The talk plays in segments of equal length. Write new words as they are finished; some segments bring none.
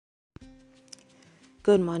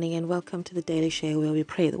Good morning and welcome to the Daily Share where we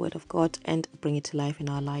pray the Word of God and bring it to life in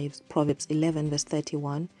our lives. Proverbs 11 verse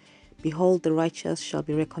 31. Behold, the righteous shall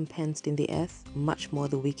be recompensed in the earth, much more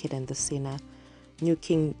the wicked and the sinner. New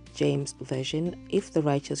King James Version. If the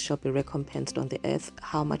righteous shall be recompensed on the earth,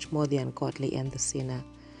 how much more the ungodly and the sinner.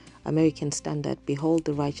 American Standard. Behold,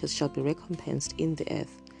 the righteous shall be recompensed in the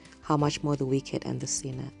earth, how much more the wicked and the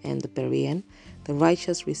sinner. And the Berean. The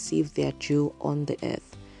righteous receive their due on the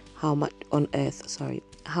earth. How much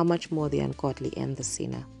more the ungodly and the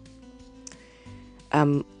sinner.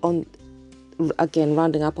 On again,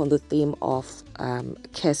 rounding up on the theme of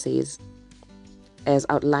curses as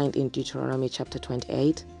outlined in Deuteronomy chapter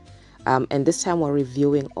 28. And this time we're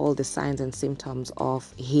reviewing all the signs and symptoms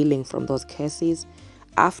of healing from those curses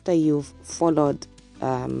after you've followed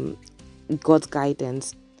God's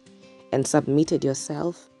guidance and submitted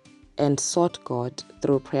yourself and sought God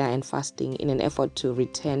through prayer and fasting in an effort to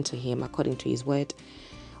return to Him according to His word,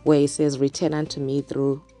 where He says, return unto me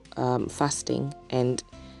through fasting, and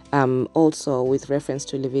also with reference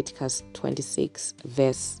to Leviticus 26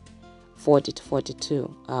 verse 40 to 42,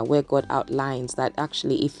 where God outlines that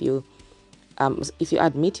actually if you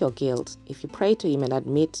admit your guilt, if you pray to Him and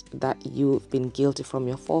admit that you've been guilty from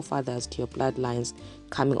your forefathers to your bloodlines,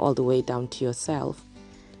 coming all the way down to yourself,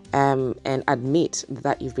 and admit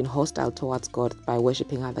that you've been hostile towards God by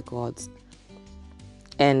worshipping other gods,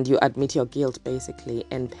 and you admit your guilt basically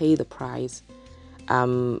and pay the price,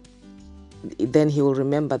 then He will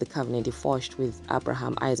remember the covenant He forged with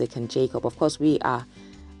Abraham, Isaac, and Jacob. Of course, we are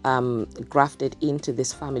grafted into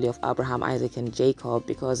this family of Abraham, Isaac, and Jacob,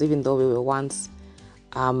 because even though we were once,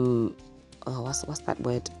 what's that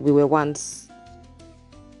word? We were once,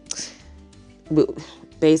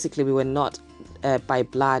 basically, we were not by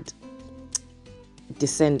blood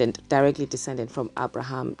directly descendant from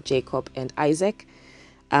Abraham, Jacob, and Isaac.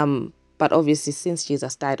 But obviously, since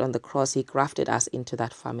Jesus died on the cross, He grafted us into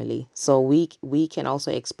that family. So we can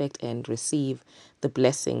also expect and receive the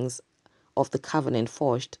blessings of the covenant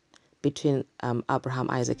forged between Abraham,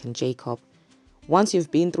 Isaac, and Jacob. Once you've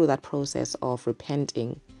been through that process of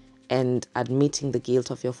repenting and admitting the guilt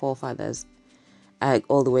of your forefathers,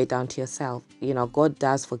 all the way down to yourself, God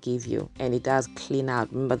does forgive you and He does clean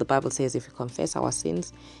out. Remember, the Bible says if we confess our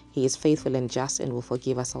sins, He is faithful and just and will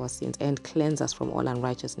forgive us our sins and cleanse us from all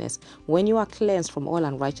unrighteousness. When you are cleansed from all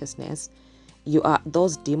unrighteousness, you are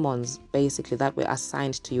those demons basically that were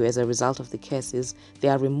assigned to you as a result of the curses, they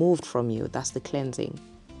are removed from you. That's the cleansing,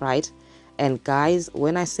 right? And guys,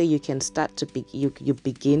 when I say you can start to you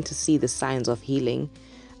begin to see the signs of healing,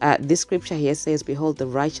 this scripture here says, behold, the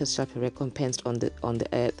righteous shall be recompensed on the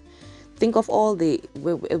earth. Think of all we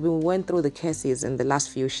went through the curses in the last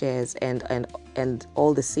few shares, and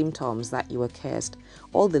all the symptoms that you were cursed,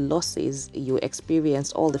 all the losses you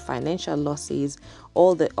experienced, all the financial losses,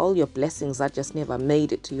 all your blessings that just never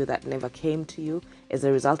made it to you, that never came to you as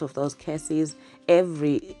a result of those curses,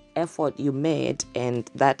 every effort you made and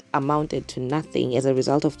that amounted to nothing as a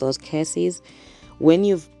result of those curses. When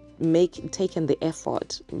you've taken the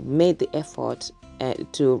effort, made the effort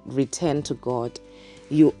to return to God,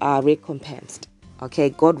 you are recompensed.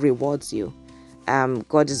 Okay, God rewards you.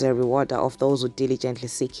 God is a rewarder of those who diligently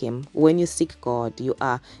seek Him. When you seek God,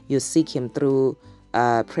 you seek Him through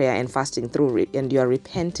prayer and fasting, and you are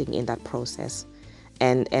repenting in that process,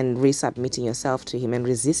 and resubmitting yourself to Him and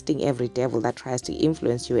resisting every devil that tries to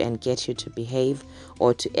influence you and get you to behave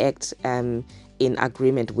or to act in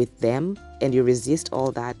agreement with them, and you resist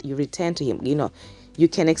all that. You return to Him. You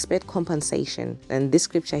can expect compensation, and this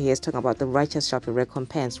scripture here is talking about the righteous shall be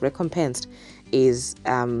recompensed. Recompensed is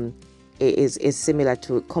similar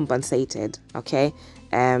to compensated. Okay,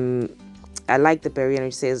 I like the Berean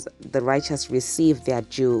which says the righteous receive their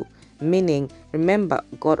due. Meaning, remember,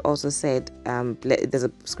 God also said, there's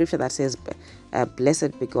a scripture that says,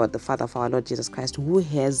 blessed be God, the Father of our Lord Jesus Christ, who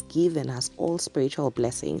has given us all spiritual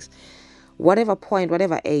blessings. Whatever point,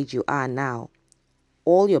 whatever age you are now,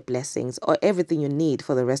 all your blessings or everything you need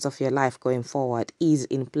for the rest of your life going forward is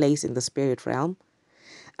in place in the spirit realm.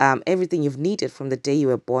 Everything you've needed from the day you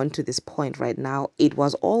were born to this point right now, it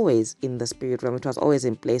was always in the spirit realm. It was always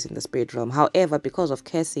in place in the spirit realm. However, because of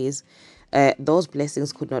curses, those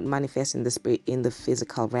blessings could not manifest in the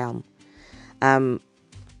physical realm. And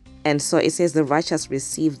so it says the righteous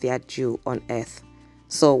receive their due on earth.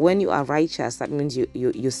 So when you are righteous, that means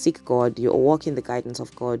you seek God, you walk in the guidance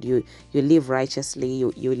of God, you live righteously,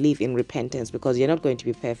 you live in repentance, because you're not going to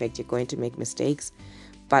be perfect, you're going to make mistakes.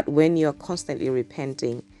 But when you're constantly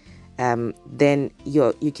repenting, then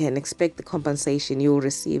you can expect the compensation you will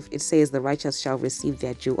receive. It says the righteous shall receive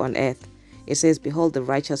their due on earth. It says, behold, the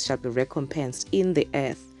righteous shall be recompensed in the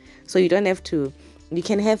earth. So you don't have to you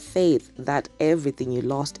can have faith that everything you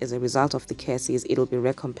lost as a result of the curses, it'll be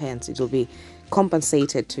recompensed, it will be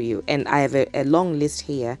compensated to you. And I have a long list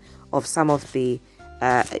here of some of the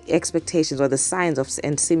expectations or the signs of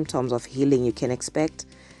and symptoms of healing you can expect,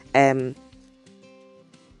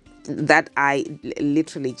 that I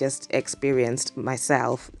literally just experienced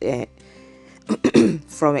myself,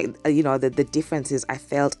 from the differences I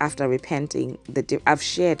felt after repenting. I've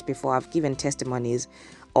shared before, I've given testimonies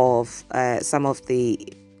of some of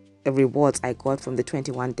the rewards I got from the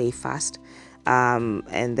 21-day fast,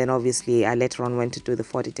 and then obviously I later on went to do the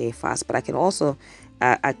 40-day fast. But I can also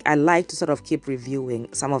I like to sort of keep reviewing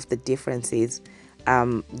some of the differences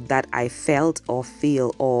that I felt or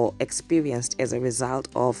feel or experienced as a result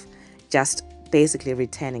of just basically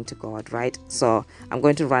returning to God, right? So I'm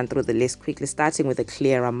going to run through the list quickly, starting with a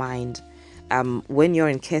clearer mind. When you're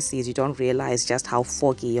in curses, you don't realize just how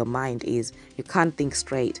foggy your mind is. You can't think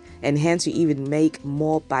straight, and hence you even make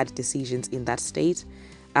more bad decisions in that state.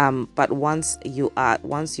 But once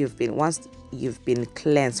you've been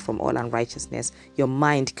cleansed from all unrighteousness, your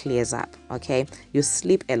mind clears up. Okay, you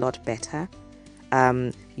sleep a lot better.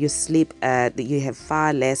 You sleep, you have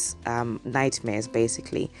far less nightmares.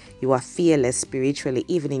 Basically, you are fearless spiritually,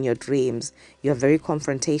 even in your dreams. You're very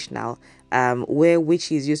confrontational. Where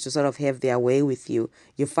witches used to sort of have their way with you,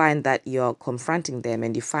 you find that you're confronting them,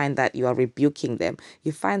 and you find that you are rebuking them.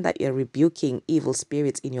 You find that you're rebuking evil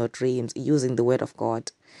spirits in your dreams using the word of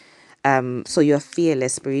God. So you're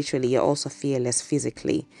fearless spiritually, you're also fearless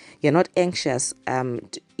physically. You're not anxious,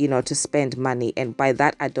 to spend money. And by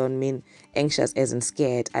that, I don't mean anxious as in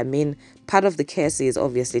scared. I mean, part of the curses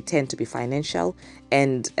obviously tend to be financial.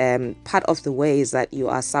 And part of the ways that you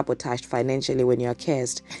are sabotaged financially when you're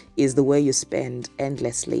cursed is the way you spend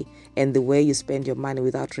endlessly and the way you spend your money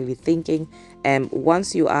without really thinking.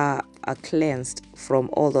 Once you are cleansed from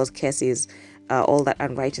all those curses, all that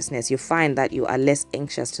unrighteousness, you find that you are less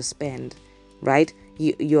anxious to spend, right?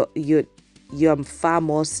 You're far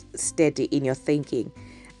more steady in your thinking.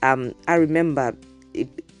 I remember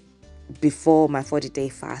before my 40-day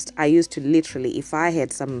fast, I used to literally, if I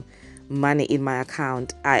had some money in my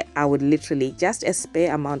account, I would literally, just a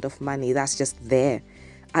spare amount of money that's just there,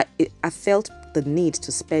 I felt the need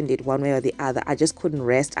to spend it one way or the other. I just couldn't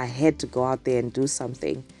rest. I had to go out there and do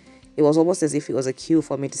something. It was almost as if it was a cue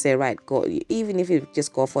for me to say, right, go, even if you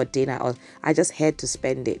just go for dinner, or I just had to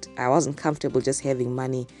spend it. I wasn't comfortable just having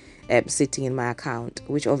money sitting in my account,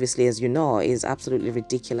 which obviously, as you know, is absolutely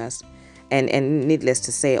ridiculous. And needless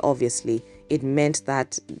to say, obviously, it meant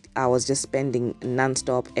that I was just spending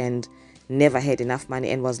nonstop and never had enough money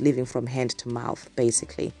and was living from hand to mouth,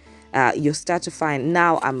 basically. You start to find,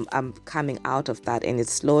 now I'm coming out of that, and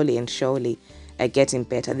it's slowly and surely getting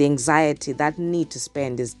better. The anxiety, that need to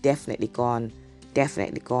spend is definitely gone.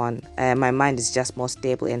 My mind is just more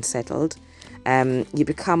stable and settled. You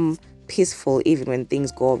become peaceful even when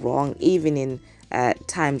things go wrong, even in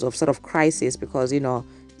times of sort of crisis, because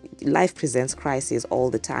life presents crises all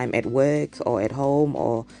the time, at work or at home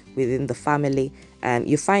or within the family.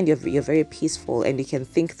 You find you're very peaceful, and you can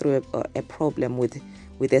think through a problem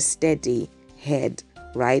with a steady head,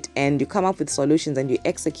 right? And you come up with solutions and you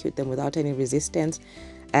execute them without any resistance.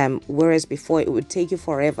 Whereas before, it would take you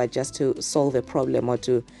forever just to solve a problem or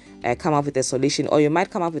to come up with a solution, or you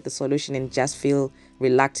might come up with a solution and just feel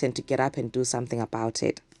reluctant to get up and do something about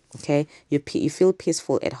it. Okay, you feel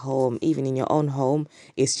peaceful at home, even in your own home.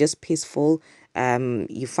 It's just peaceful.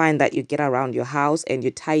 You find that you get around your house and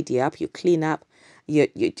you tidy up, you clean up, you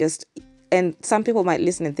just. And some people might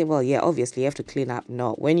listen and think, well, yeah, obviously you have to clean up.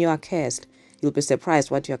 No, when you are cursed, you'll be surprised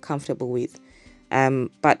what you're comfortable with.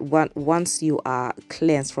 But once you are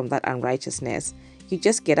cleansed from that unrighteousness, you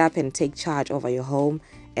just get up and take charge over your home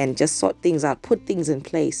and just sort things out, put things in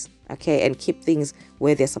place, okay, and keep things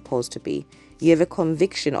where they're supposed to be. You have a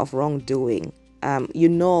conviction of wrongdoing. You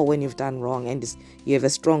know when you've done wrong, and you have a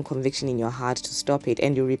strong conviction in your heart to stop it,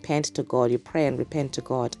 and you repent to God. You pray and repent to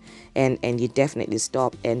God, and you definitely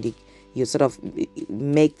stop, and you sort of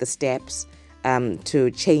make the steps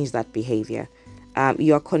to change that behavior.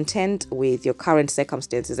 You're content with your current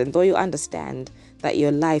circumstances, and though you understand that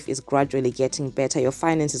your life is gradually getting better, your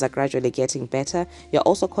finances are gradually getting better, you're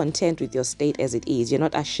also content with your state as it is. You're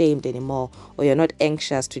not ashamed anymore, or you're not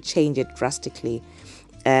anxious to change it drastically.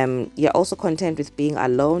 You're also content with being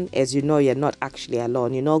alone, as you know you're not actually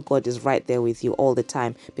alone. You know God is right there with you all the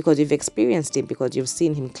time, because you've experienced Him, because you've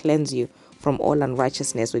seen Him cleanse you from all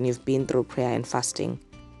unrighteousness when you've been through prayer and fasting.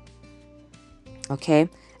 Okay,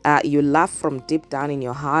 you laugh from deep down in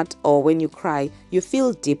your heart, or when you cry, you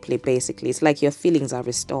feel deeply, basically. It's like your feelings are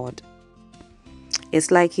restored. It's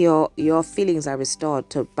like your feelings are restored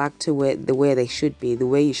to back to where the way they should be, the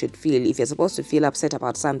way you should feel. If you're supposed to feel upset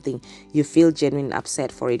about something, you feel genuine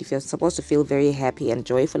upset for it. If you're supposed to feel very happy and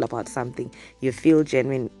joyful about something, you feel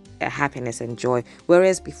genuine happiness and joy.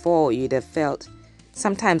 Whereas before you'd have felt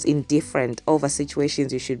sometimes indifferent over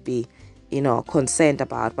situations you should be, concerned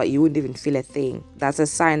about, but you wouldn't even feel a thing. That's a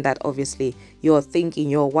sign that obviously your thinking,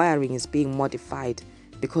 your wiring is being modified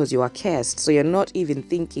because you are cursed. So you're not even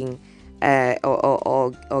thinking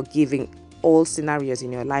or giving all scenarios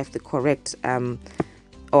in your life the correct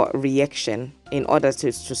or reaction in order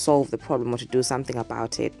to solve the problem or to do something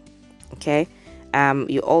about it. Okay.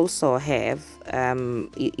 You also have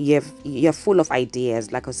you're full of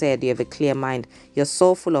ideas. Like I said, you have a clear mind. You're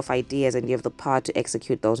so full of ideas, and you have the power to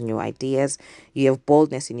execute those new ideas. You have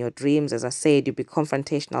boldness in your dreams. As I said, you be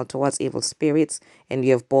confrontational towards evil spirits, and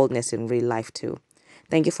you have boldness in real life too.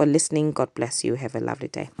 Thank you for listening. God bless you. Have a lovely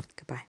day. Goodbye.